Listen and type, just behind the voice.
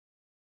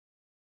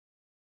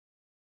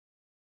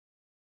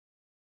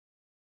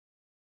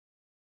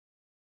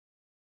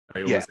I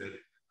Yeah, always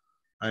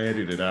I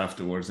edit it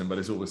afterwards, but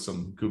there's always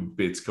some good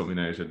bits coming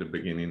out at the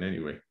beginning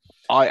anyway.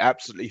 I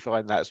absolutely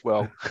find that as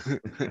well.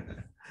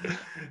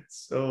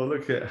 So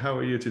look, how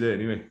are you today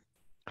anyway?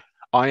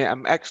 I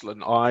am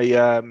excellent. I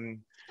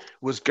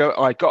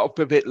got up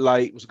a bit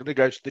late, was going to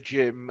go to the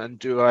gym and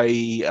do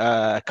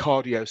a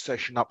cardio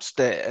session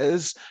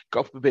upstairs.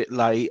 Got up a bit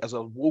late. As I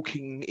was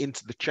walking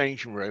into the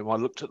changing room, I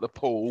looked at the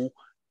pool,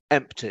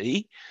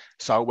 empty.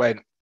 So I went,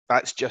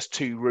 that's just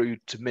too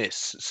rude to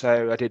miss.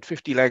 So I did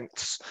 50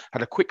 lengths,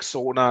 had a quick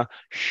sauna,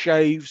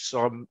 shaved,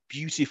 so I'm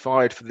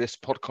beautified for this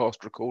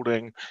podcast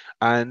recording.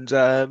 And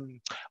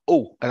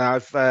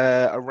I've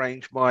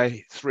arranged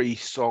my 3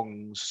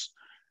 songs.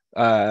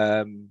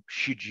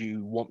 Should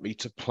you want me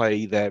to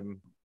play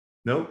them?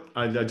 No,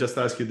 I just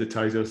ask you the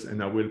titles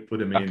and I will put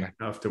them in Okay.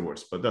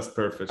 afterwards, but that's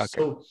perfect.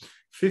 Okay. So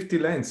 50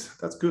 lengths,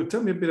 that's good.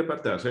 Tell me a bit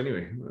about that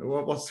anyway.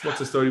 What's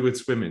the story with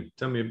swimming?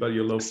 Tell me about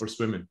your love for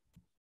swimming.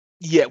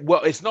 Yeah,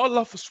 well, it's not a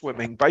love for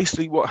swimming.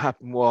 Basically, what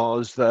happened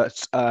was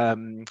that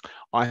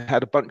I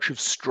had a bunch of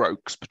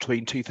strokes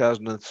between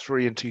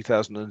 2003 and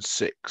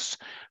 2006,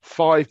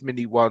 5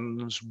 mini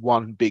ones,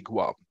 1 big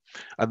one.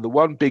 And the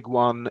 1 big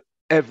one,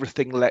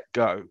 everything let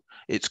go.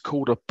 It's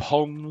called a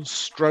pons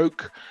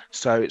stroke.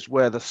 So it's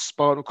where the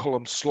spinal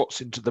column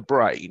slots into the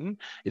brain.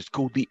 It's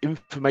called the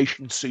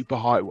information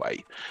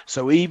superhighway.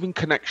 So even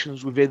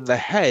connections within the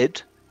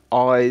head,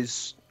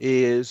 eyes,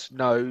 ears,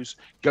 nose,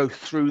 go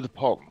through the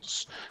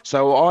pons.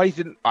 So I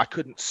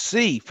couldn't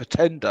see for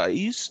 10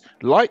 days.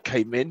 Light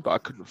came in, but I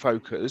couldn't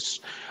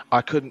focus.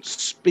 I couldn't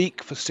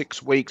speak for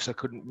 6 weeks. I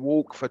couldn't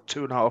walk for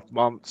 2.5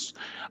 months.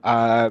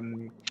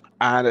 And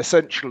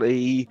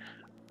essentially,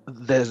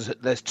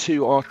 there's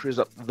 2 arteries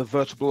up, the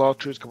vertebral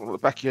arteries coming up the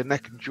back of your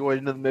neck and join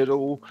in the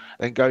middle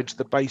and go into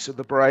the base of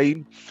the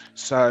brain.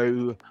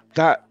 So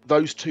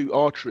those 2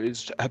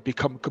 arteries have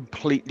become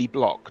completely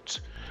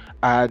blocked.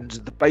 And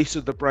the base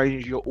of the brain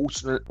is your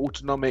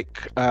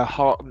autonomic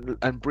heart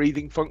and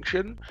breathing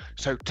function.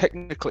 So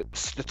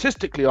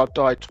statistically, I've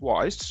died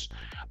twice,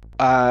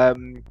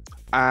 and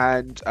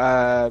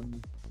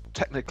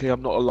technically,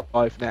 I'm not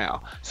alive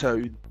now.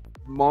 So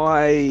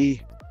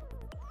my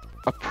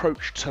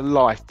approach to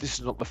life, this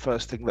is not the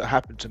first thing that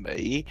happened to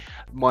me.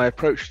 My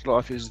approach to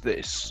life is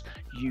this: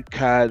 you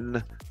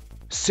can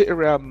sit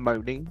around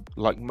moaning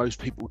like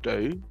most people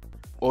do,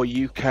 or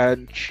you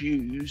can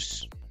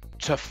choose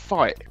to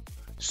fight.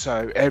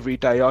 So every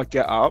day I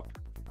get up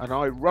and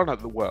I run at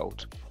the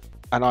world,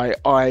 and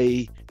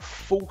I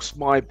force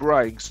my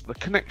brain so the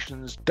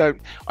connections don't.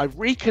 I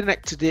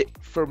reconnected it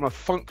from a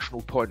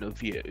functional point of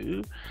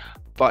view,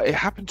 but it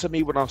happened to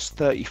me when I was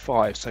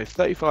 35. So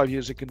 35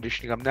 years of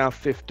conditioning. I'm now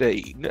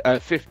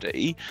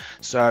 50.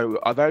 So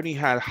I've only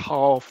had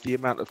half the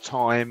amount of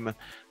time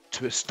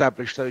to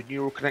establish those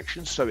neural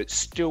connections. So it's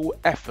still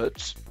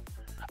effort,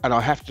 and I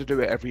have to do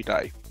it every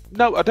day.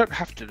 No, I don't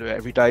have to do it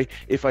every day.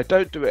 If I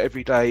don't do it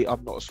every day,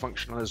 I'm not as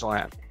functional as I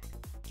am.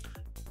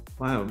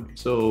 Wow.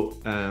 So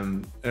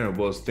Aaron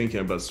was thinking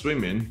about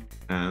swimming,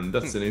 and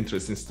that's an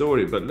interesting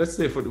story. But let's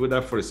stay with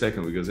that for a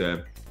second, because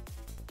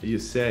you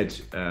said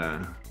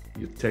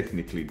you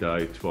technically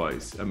died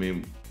twice. I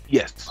mean,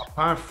 yes.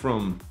 Apart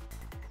from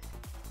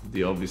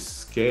the obvious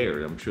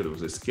scare, I'm sure there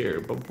was a scare.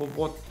 But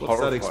what's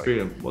Horrifying. that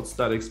experience? What's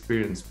that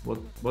experience?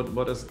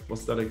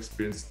 What's that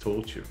experience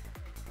taught you?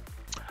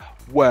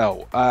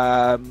 Well,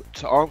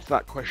 to answer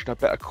that question, I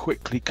better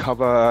quickly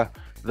cover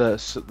the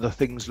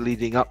things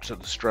leading up to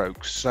the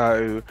stroke.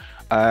 So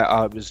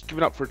I was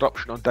given up for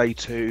adoption on day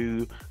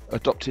 2,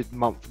 adopted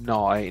month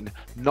 9,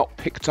 not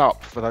picked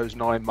up for those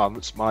 9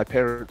 months. My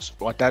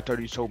dad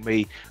only told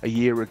me a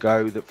year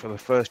ago that for the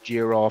first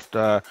year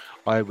after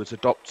I was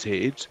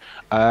adopted,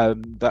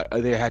 that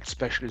they had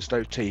specialist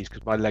OTs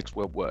because my legs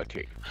weren't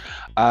working.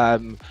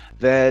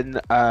 Then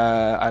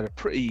I had a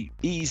pretty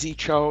easy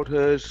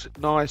childhood,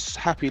 nice,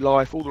 happy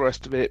life, all the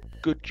rest of it,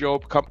 good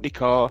job, company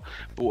car,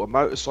 bought a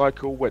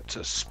motorcycle, went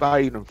to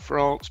Spain and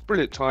France,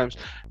 brilliant times.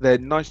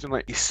 Then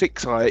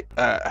 1996, I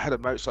had a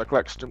motorcycle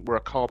accident where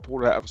a car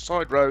pulled out of a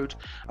side road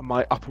and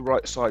my upper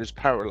right side is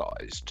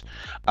paralyzed.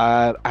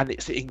 And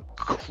it's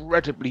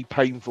incredibly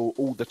painful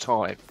all the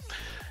time.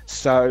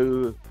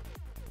 So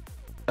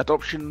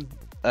adoption,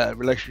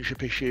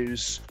 relationship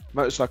issues,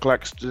 motorcycle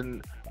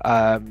accident,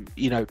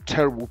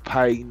 terrible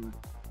pain,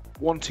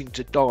 wanting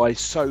to die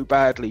so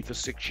badly for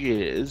 6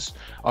 years.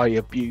 I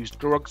abused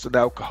drugs and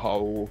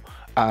alcohol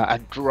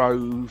and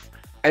drove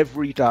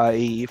every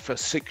day for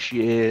 6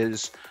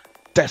 years,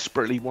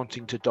 desperately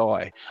wanting to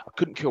die. I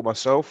couldn't kill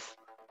myself,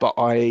 but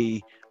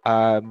I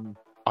can.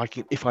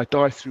 If I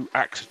die through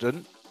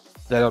accident,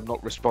 then I'm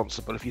not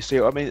responsible. If you see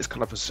what I mean, it's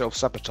kind of a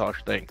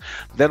self-sabotage thing.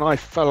 Then I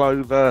fell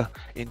over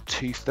in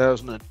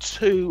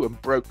 2002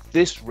 and broke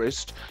this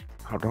wrist.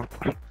 Hold on.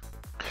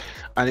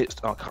 And it's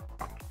I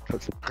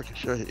can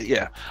show you.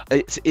 Yeah,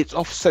 it's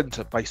off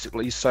center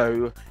basically.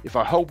 So if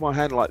I hold my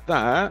hand like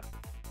that,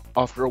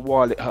 after a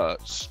while it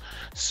hurts.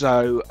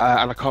 So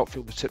and I can't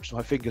feel the tips of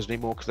my fingers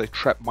anymore because they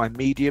trapped my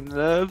medium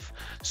nerve.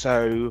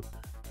 So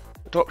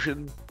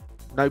adoption,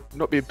 no,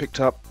 not being picked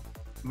up,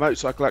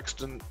 motorcycle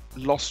accident,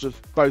 loss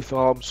of both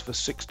arms for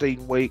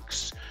 16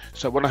 weeks.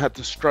 So when I had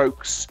the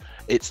strokes,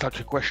 it's like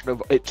a question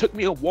of, it took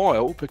me a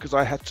while because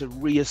I had to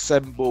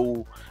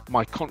reassemble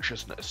my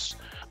consciousness,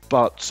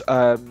 but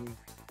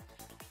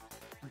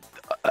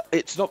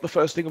it's not the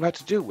first thing I've had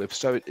to deal with.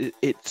 So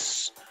it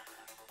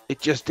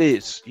just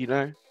is, you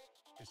know.